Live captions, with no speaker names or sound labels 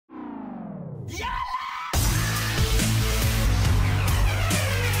Hey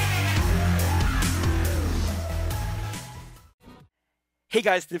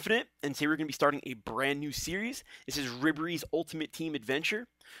guys, it's Infinite, and today we're going to be starting a brand new series. This is Ribery's Ultimate Team Adventure.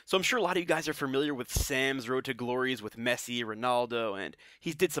 So I'm sure a lot of you guys are familiar with Sam's Road to Glories with Messi, Ronaldo, and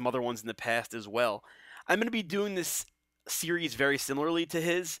he's did some other ones in the past as well. I'm going to be doing this series very similarly to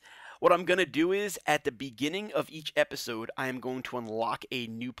his. What I'm going to do is, at the beginning of each episode, I am going to unlock a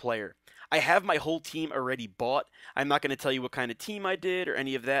new player. I have my whole team already bought. I'm not going to tell you what kind of team I did or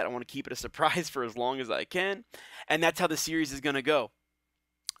any of that. I want to keep it a surprise for as long as I can. And that's how the series is going to go.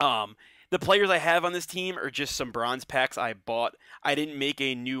 The players I have on this team are just some bronze packs I bought. I didn't make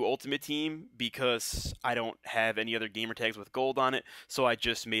a new Ultimate Team because I don't have any other gamer tags with gold on it, so I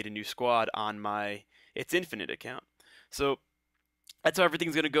just made a new squad on my It's Infinite account. So that's how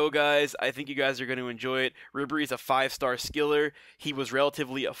everything's going to go, guys. I think you guys are going to enjoy it. Ribery's a 5-star skiller. He was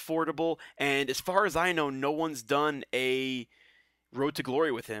relatively affordable, and as far as I know, no one's done a Road to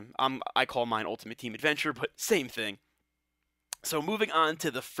Glory with him. I call mine Ultimate Team Adventure, but same thing. So moving on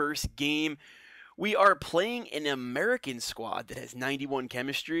to the first game, we are playing an American squad that has 91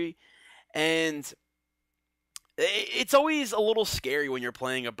 chemistry, and it's always a little scary when you're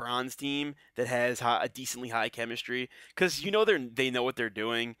playing a bronze team that has a decently high chemistry, because you know they know what they're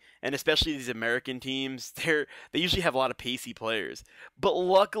doing, and especially these American teams, they usually have a lot of pacey players. But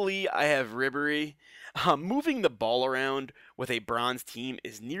luckily, I have Ribery. Moving the ball around with a bronze team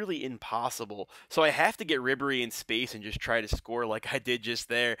is nearly impossible, so I have to get Ribery in space and just try to score like I did just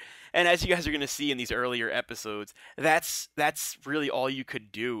there. And as you guys are going to see in these earlier episodes, that's really all you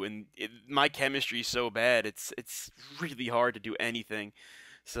could do, and my chemistry is so bad, it's really hard to do anything.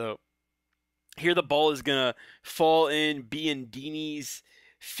 So here the ball is going to fall in Biandini's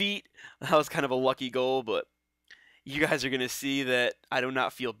feet. That was kind of a lucky goal, but you guys are going to see that I do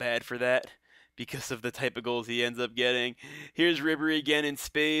not feel bad for that, because of the type of goals he ends up getting. Here's Ribery again in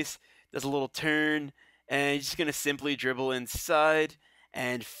space, does a little turn, and he's just going to simply dribble inside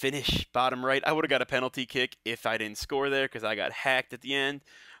and finish bottom right. I would have got a penalty kick if I didn't score there because I got hacked at the end,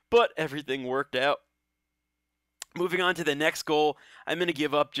 but everything worked out. Moving on to the next goal, I'm going to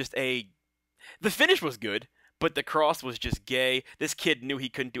give up just the finish was good, but the cross was just gay. This kid knew he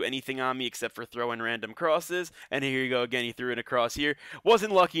couldn't do anything on me except for throwing random crosses. And here you go again, he threw it across here.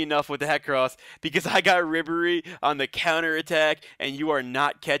 Wasn't lucky enough with that cross because I got Ribery on the counter attack and you are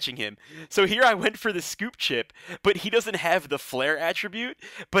not catching him. So here I went for the scoop chip, but he doesn't have the flare attribute,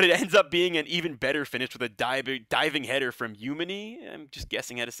 but it ends up being an even better finish with a diving header from Umani. I'm just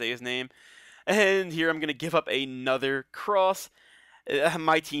guessing how to say his name. And here I'm going to give up another cross.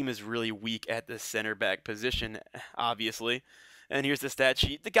 My team is really weak at the center back position, obviously. And here's the stat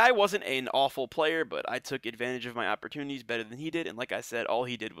sheet. The guy wasn't an awful player, but I took advantage of my opportunities better than he did. And like I said, all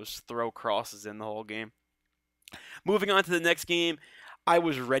he did was throw crosses in the whole game. Moving on to the next game, I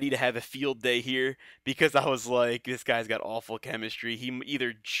was ready to have a field day here because I was like, this guy's got awful chemistry. He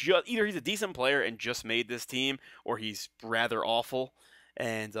either he's a decent player and just made this team, or he's rather awful.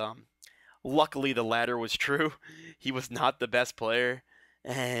 And luckily, the latter was true. He was not the best player.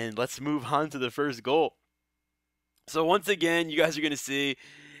 And let's move on to the first goal. So once again, you guys are going to see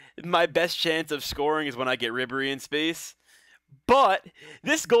my best chance of scoring is when I get Ribery in space. But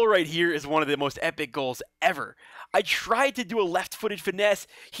this goal right here is one of the most epic goals ever. I tried to do a left-footed finesse.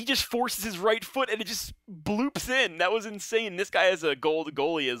 He just forces his right foot and it just bloops in. That was insane. This guy has a gold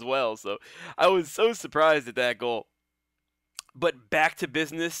goalie as well. So I was so surprised at that goal. But back to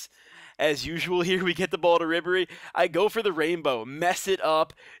business. As usual here, we get the ball to Ribery. I go for the rainbow, mess it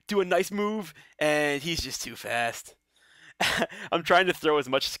up, do a nice move, and he's just too fast. I'm trying to throw as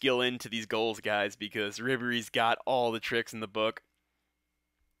much skill into these goals, guys, because Ribery's got all the tricks in the book.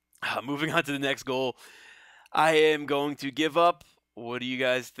 Moving on to the next goal, I am going to give up, what do you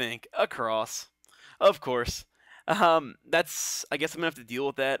guys think? A cross. Of course. I guess I'm going to have to deal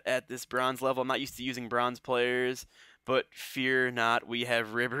with that at this bronze level. I'm not used to using bronze players. But fear not, we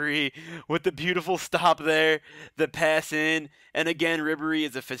have Ribery with the beautiful stop there, the pass in, and again, Ribery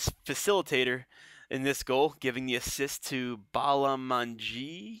is a facilitator in this goal, giving the assist to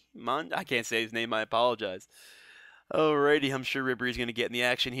Balamanji. I can't say his name, I apologize. Alrighty, I'm sure Ribery's going to get in the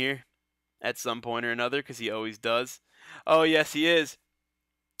action here at some point or another, because he always does. Oh, yes, he is.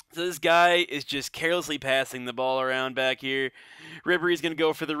 So this guy is just carelessly passing the ball around back here. Ribery's going to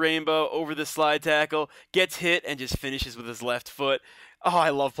go for the rainbow over the slide tackle, gets hit, and just finishes with his left foot. Oh, I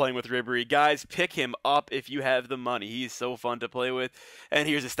love playing with Ribery. Guys, pick him up if you have the money. He's so fun to play with. And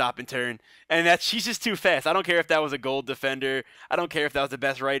here's a stop and turn. And she's just too fast. I don't care if that was a gold defender. I don't care if that was the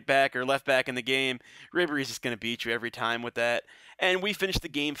best right back or left back in the game. Ribery's just going to beat you every time with that. and we finished the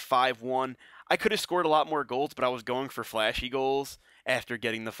game 5-1. I could have scored a lot more goals, but I was going for flashy goals after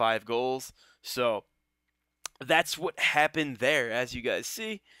getting the 5 goals. So that's what happened there. As you guys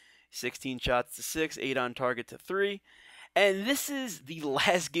see, 16 shots to 6, 8 on target to 3. And this is the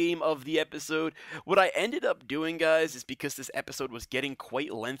last game of the episode. What I ended up doing, guys, is because this episode was getting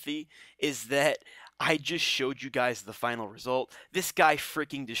quite lengthy, is that I just showed you guys the final result. This guy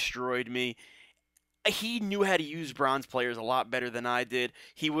freaking destroyed me. He knew how to use bronze players a lot better than I did.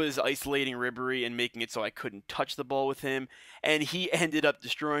 He was isolating Ribery and making it so I couldn't touch the ball with him, and he ended up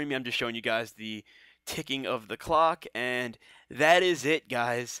destroying me. I'm just showing you guys the ticking of the clock, and that is it,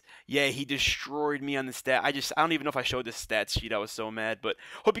 guys. Yeah, he destroyed me on the stat. I don't even know if I showed this stats sheet. I was so mad, but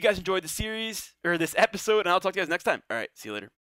hope you guys enjoyed the series or this episode, and I'll talk to you guys next time. All right, see you later.